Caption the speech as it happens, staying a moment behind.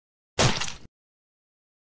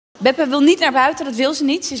Beppe wil niet naar buiten, dat wil ze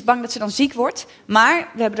niet. Ze is bang dat ze dan ziek wordt. Maar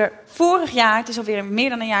we hebben er vorig jaar, het is alweer meer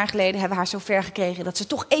dan een jaar geleden, hebben we haar zo ver gekregen dat ze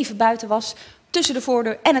toch even buiten was. Tussen de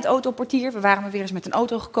voordeur en het autoportier. We waren maar weer eens met een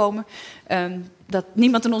auto gekomen. Dat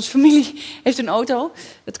niemand in onze familie heeft een auto.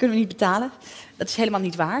 Dat kunnen we niet betalen. Dat is helemaal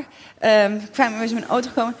niet waar. Ik ben weer eens met een auto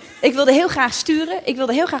gekomen. Ik wilde heel graag sturen. Ik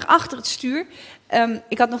wilde heel graag achter het stuur.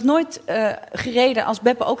 Ik had nog nooit gereden als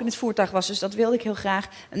Beppe ook in het voertuig was. Dus dat wilde ik heel graag.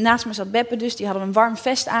 Naast me zat Beppe dus. Die hadden een warm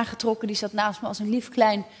vest aangetrokken. Die zat naast me als een lief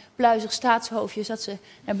klein pluizig staatshoofdje. Zat ze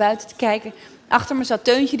naar buiten te kijken. Achter me zat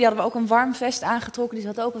Teuntje. Die hadden we ook een warm vest aangetrokken. Die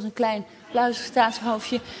zat ook als een klein pluizig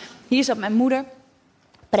staatshoofdje. Hier zat mijn moeder.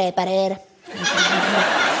 Prepareren.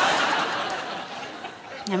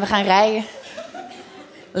 En we gaan rijden.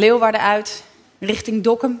 Leeuwarden uit. Richting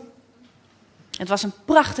Dokkum. Het was een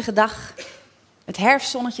prachtige dag. Het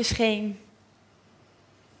herfstzonnetje scheen.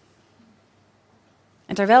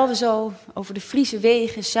 En terwijl we zo over de Friese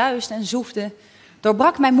wegen zuisden en zoefden,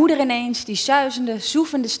 doorbrak mijn moeder ineens die zuizende,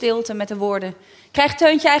 zoevende stilte met de woorden: krijgt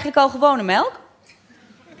Teuntje eigenlijk al gewone melk?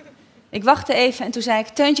 Ik wachtte even en toen zei ik: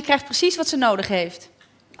 Teuntje krijgt precies wat ze nodig heeft.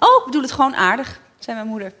 Oh, ik bedoel het gewoon aardig, zei mijn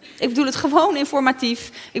moeder. Ik bedoel het gewoon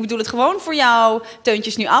informatief. Ik bedoel het gewoon voor jou. Teuntje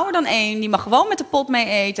is nu ouder dan 1. Die mag gewoon met de pot mee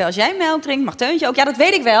eten. Als jij melk drinkt, mag Teuntje ook. Ja, dat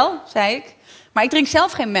weet ik wel, zei ik. Maar ik drink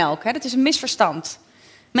zelf geen melk. Hè? Dat is een misverstand.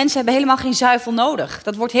 Mensen hebben helemaal geen zuivel nodig.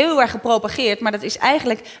 Dat wordt heel erg gepropageerd, maar dat is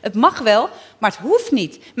eigenlijk... Het mag wel, maar het hoeft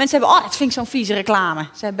niet. Mensen hebben... Oh, dat vind ik zo'n vieze reclame,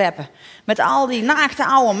 zei Beppe. Met al die naakte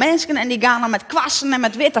oude mensen en die gaan dan met kwassen en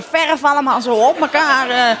met witte verf allemaal zo op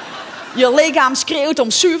elkaar... je lichaam schreeuwt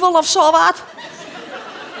om zuivel of zo wat.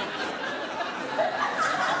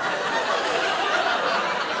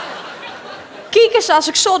 Kijk eens, als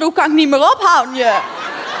ik zo doe, kan ik niet meer ophouden, je.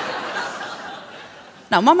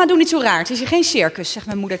 Nou, mama, doe niet zo raar. Het is hier geen circus, zegt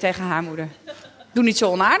mijn moeder tegen haar moeder. Doe niet zo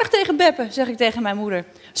onaardig tegen Beppe, zeg ik tegen mijn moeder.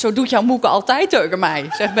 Zo doet jouw moeke altijd tegen mij,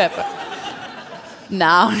 zegt Beppe.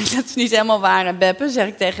 Nou, dat is niet helemaal waar, hè, Beppe, zeg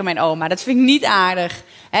ik tegen mijn oma. Dat vind ik niet aardig.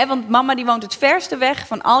 Want mama die woont het verste weg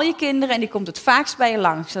van al je kinderen en die komt het vaakst bij je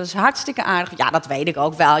langs. Dat is hartstikke aardig. Ja, dat weet ik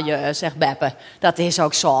ook wel, je, zegt Beppe. Dat is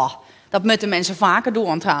ook zo. Dat moeten mensen vaker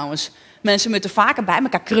doen, trouwens. Mensen moeten vaker bij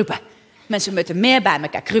elkaar kruipen. Mensen moeten meer bij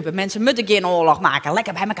elkaar kruipen. Mensen moeten geen oorlog maken.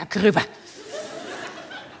 Lekker bij elkaar kruipen.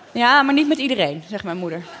 Ja, maar niet met iedereen, zegt mijn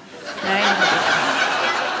moeder. Nee, niet met iedereen.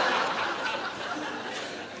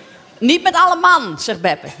 Niet met alle mannen, zegt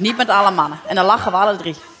Beppe. Niet met alle mannen. En dan lachen we alle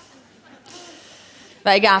 3.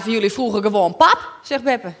 Wij gaven jullie vroeger gewoon pap, zegt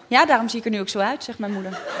Beppe. Ja, daarom zie ik er nu ook zo uit, zegt mijn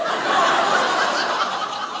moeder.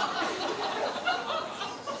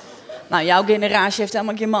 Nou, jouw generatie heeft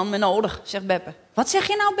helemaal geen man meer nodig, zegt Beppe. Wat zeg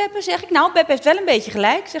je nou, Beppe? Zeg ik. Nou, Beppe heeft wel een beetje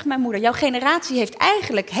gelijk, zegt mijn moeder. Jouw generatie heeft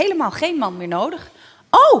eigenlijk helemaal geen man meer nodig.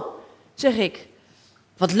 Oh, zeg ik.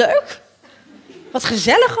 Wat leuk. Wat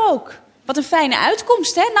gezellig ook. Wat een fijne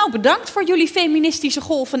uitkomst, hè? Nou, bedankt voor jullie feministische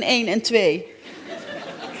golven 1 en 2.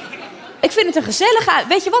 Ik vind het een gezellige...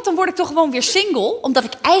 Weet je wat, dan word ik toch gewoon weer single. Omdat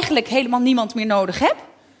ik eigenlijk helemaal niemand meer nodig heb.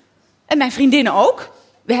 En mijn vriendinnen ook.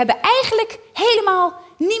 We hebben eigenlijk helemaal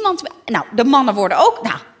niemand meer... Nou, de mannen worden ook...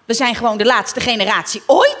 Nou, we zijn gewoon de laatste generatie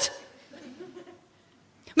ooit.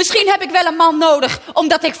 Misschien heb ik wel een man nodig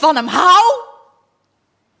omdat ik van hem hou.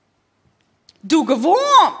 Doe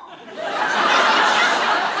gewoon.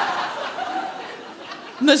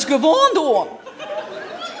 Moet gewoon doen.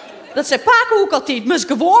 Dat zei Paak ook altijd. Moet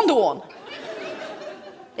gewoon doen.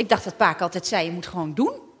 Ik dacht dat Paak altijd zei, je moet gewoon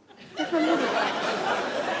doen.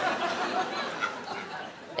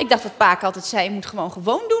 Ik dacht dat Paak altijd zei, je moet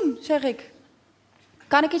gewoon doen, zeg ik.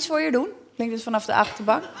 Kan ik iets voor je doen? Klinkt het vanaf de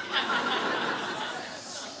achterbank.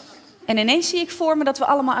 En ineens zie ik voor me dat we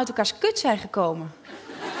allemaal uit elkaars kut zijn gekomen.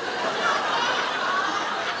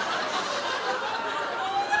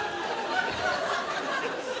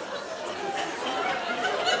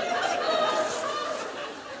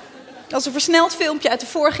 Als een versneld filmpje uit de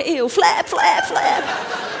vorige eeuw. Flap, flap, flap.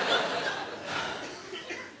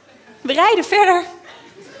 We rijden verder.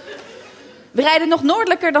 We rijden nog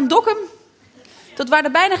noordelijker dan Dokkum. Tot waar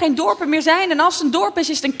er bijna geen dorpen meer zijn. En als het een dorp is,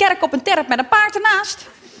 is het een kerk op een terp met een paard ernaast.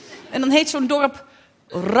 En dan heet zo'n dorp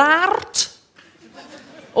Raart.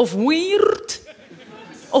 Of Weert.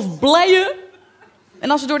 Of Blijen.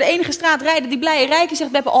 En als we door de enige straat rijden die Blijen rijken,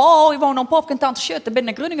 zegt Beppe... Oh, je woont op Pop en Tante Shut. Daar ben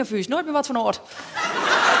ik Groningenvuurs. Nooit meer wat van hoort.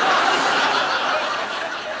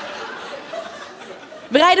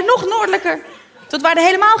 We rijden nog noordelijker. Tot waar er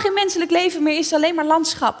helemaal geen menselijk leven meer is. Alleen maar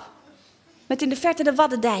landschap. Met in de verte de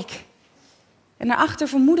Waddendijk. En daarachter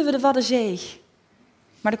vermoeden we de Waddenzee.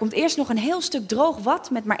 Maar er komt eerst nog een heel stuk droog wad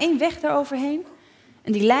met maar 1 weg eroverheen.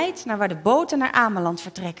 En die leidt naar waar de boten naar Ameland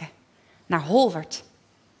vertrekken. Naar Holwert.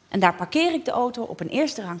 En daar parkeer ik de auto op een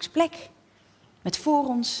eerste rangs plek. Met voor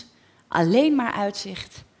ons alleen maar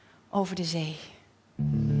uitzicht over de zee.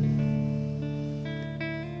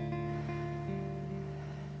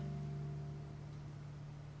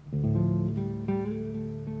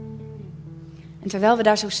 En terwijl we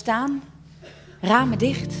daar zo staan, ramen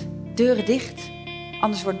dicht, deuren dicht,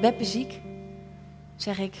 anders wordt Beppe ziek,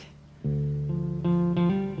 zeg ik: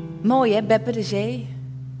 mooi hè, Beppe, de zee?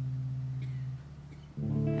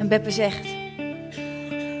 En Beppe zegt: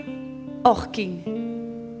 och, Kien,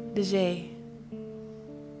 de zee.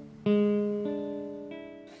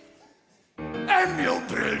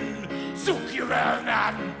 Emilbrunn, zoek je wel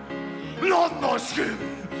aan. Laat maar schum,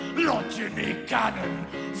 laat je niet kennen,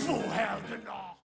 voor helden.